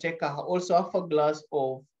butter, take also half a glass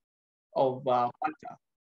of butter,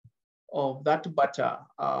 of that butter,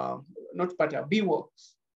 not butter,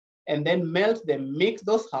 beeswax, and then melt them, mix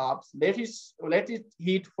those herbs, let it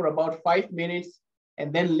heat for about 5 minutes,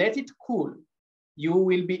 and then let it cool. You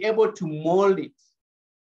will be able to mold it.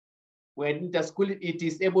 When it is cool, it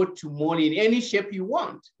is able to mold in any shape you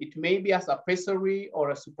want. It may be as a pessary or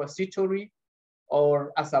a suppository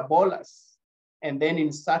or as a bolus, and then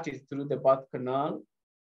insert it through the birth canal,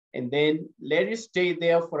 and then let it stay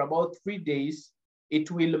there for about 3 days.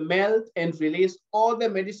 It will melt and release all the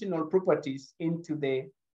medicinal properties into the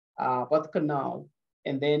birth canal,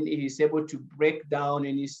 and then it is able to break down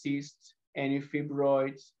any cysts, any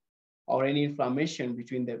fibroids, or any inflammation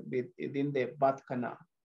within the birth canal.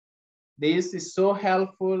 This is so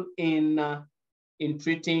helpful in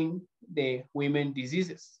treating the women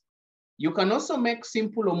diseases. You can also make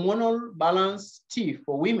simple hormonal balanced tea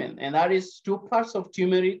for women, and that is 2 parts of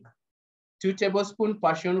turmeric, 2 tablespoons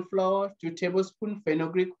passion flower, 2 tablespoons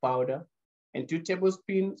fenugreek powder, and 2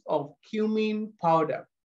 tablespoons of cumin powder.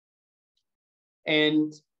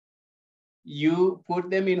 And you put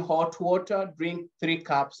them in hot water, drink 3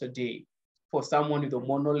 cups a day for someone with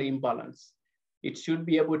hormonal imbalance. It should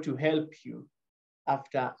be able to help you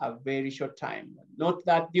after a very short time. Note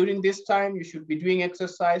that during this time, you should be doing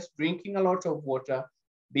exercise, drinking a lot of water,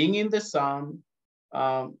 being in the sun,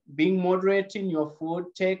 being moderate in your food,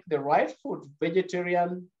 take the right food,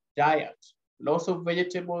 vegetarian diet, lots of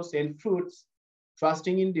vegetables and fruits,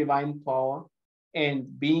 trusting in divine power,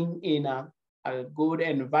 and being in a good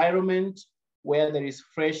environment where there is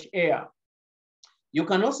fresh air. You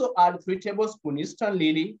can also add 3 tablespoons Eastern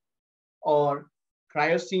lily or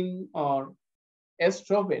cryosine or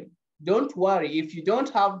estrogen. Don't worry, if you don't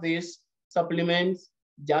have these supplements,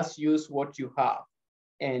 just use what you have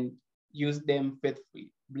and use them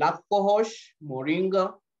faithfully. Black cohosh,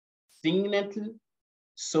 moringa, sing nettle,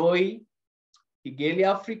 soy,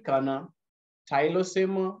 Higgelia africana,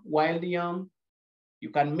 tylosema, wild yam. You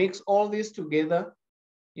can mix all this together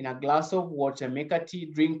in a glass of water, make a tea,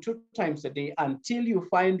 drink 2 times a day until you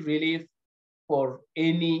find relief for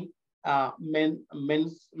any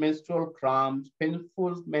menstrual cramps,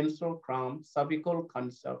 painful menstrual cramps, cervical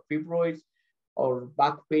cancer, fibroids, or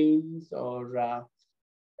back pains, or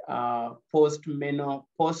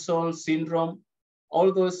postmenopausal syndrome.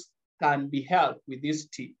 All those can be helped with this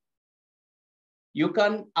tea. You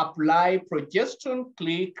can apply progesterone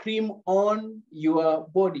cream on your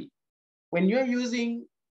body. When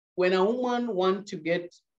a woman wants to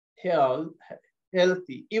get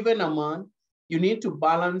healthy, even a man, you need to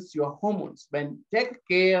balance your hormones. Then take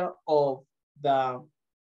care of the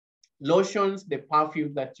lotions, the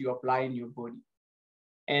perfume that you apply in your body.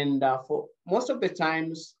 And for most of the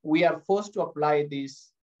times, we are forced to apply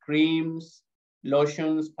these creams,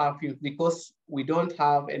 lotions, perfumes, because we don't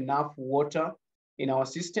have enough water in our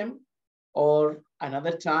system. Or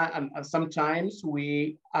another time, and sometimes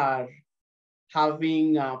we are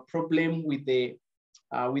having a problem with the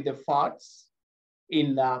fats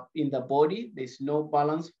in the body. There's no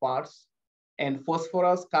balanced fats, and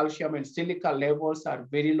phosphorus, calcium, and silica levels are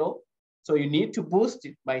very low. So you need to boost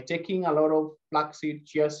it by taking a lot of flaxseed,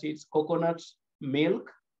 chia seeds, coconut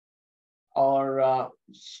milk, or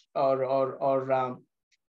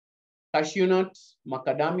cashew nuts,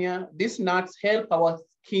 macadamia. These nuts help our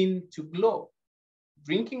skin to glow.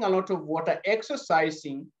 Drinking a lot of water,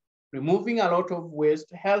 exercising, removing a lot of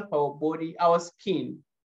waste help our body, our skin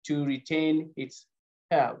to retain its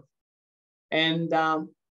health. And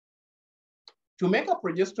to make a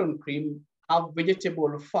progesterone cream, have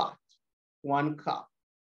vegetable fat, 1 cup,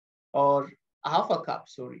 or half a cup,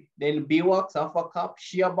 sorry. Then beeswax, half a cup,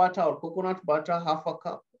 shea butter or coconut butter, half a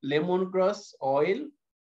cup, lemongrass oil,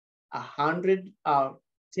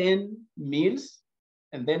 110 mils,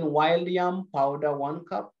 and then wild yam powder, 1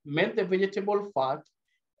 cup. Melt the vegetable fat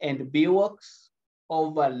and beeswax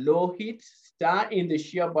over low heat. Stir in the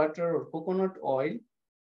shea butter or coconut oil.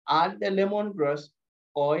 Add the lemongrass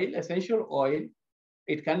oil, essential oil.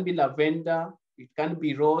 It can be lavender. It can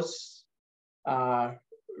be rose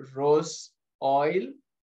oil.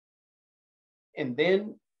 And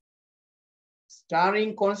then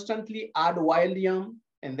stirring constantly, add wild yam,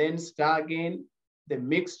 and then stir again the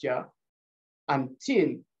mixture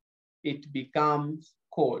until it becomes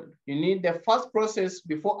cold. You need the first process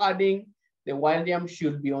before adding the wild yam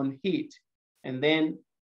should be on heat. And then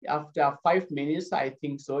after 5 minutes, I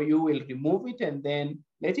think so, you will remove it and then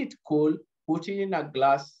let it cool, put it in a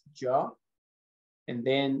glass jar. And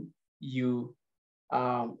then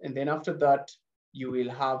and then after that, you will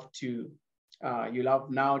have to, you'll have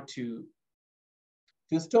now to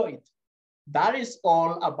store it. That is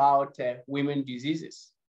all about women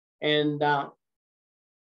diseases. And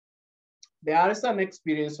there is an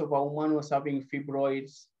experience of a woman who was having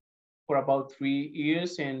fibroids for about 3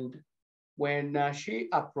 years. And when she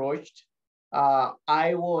approached,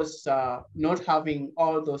 I was not having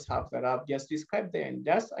all those herbs that I've just described there. And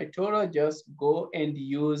I told her, just go and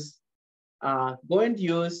use clove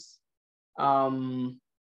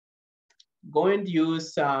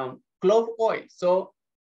oil. So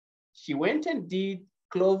she went and did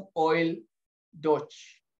clove oil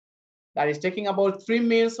dutch. That is taking about 3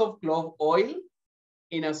 mils of clove oil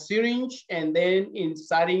in a syringe and then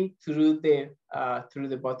inserting through the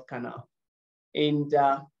birth canal. And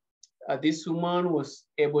this woman was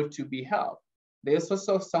able to be helped. There's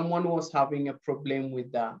also someone who was having a problem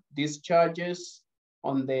with the discharges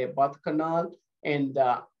on the birth canal, and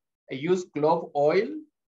I used clove oil,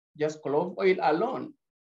 just clove oil alone,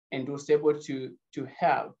 and was able to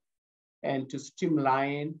help and to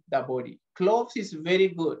streamline the body. Cloves is very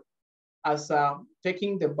good as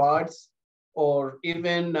taking the buds, or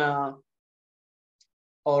even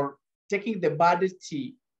or taking the bud's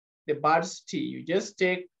tea. You just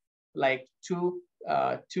take like two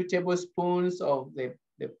tablespoons of the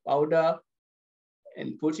powder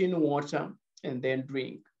and put in water and then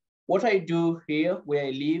drink. What I do here where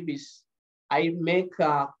I live is I make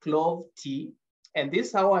clove tea, and this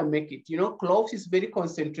is how I make it. You know, cloves is very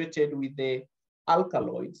concentrated with the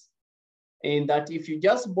alkaloids, in that if you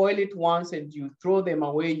just boil it once and you throw them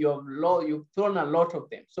away, you've thrown a lot of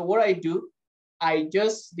them. So what I do, I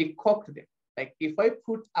just decoct them. Like if I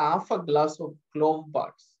put half a glass of clove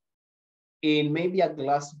buds in maybe a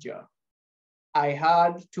glass jar, I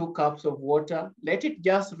had 2 cups of water, let it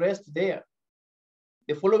just rest there.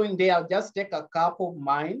 The following day, I'll just take a cup of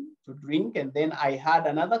mine to drink, and then I had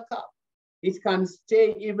another cup. It can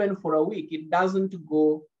stay even for a week. It doesn't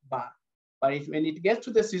go bad. But when it gets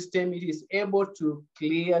to the system, it is able to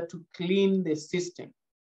clean the system.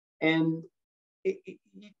 And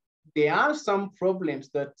there are some problems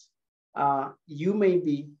that you may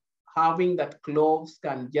be having that cloves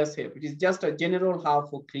can just help. It is just a general herb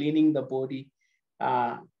for cleaning the body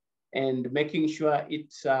and making sure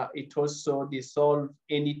it also dissolve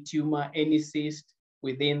any tumor, any cyst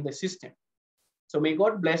within the system. So may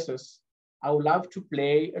God bless us. I would love to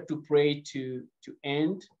pray to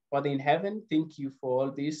end. Father in heaven, thank you for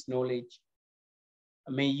all this knowledge.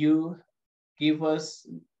 May you give us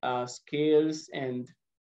skills and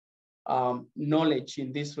knowledge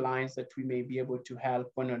in these lines that we may be able to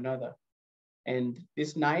help one another. And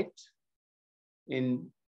this night,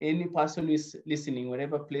 in any person who is listening,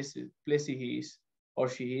 whatever place he is or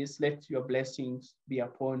she is, let your blessings be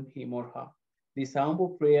upon him or her. This humble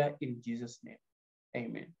prayer in Jesus' name.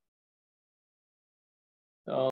 Amen.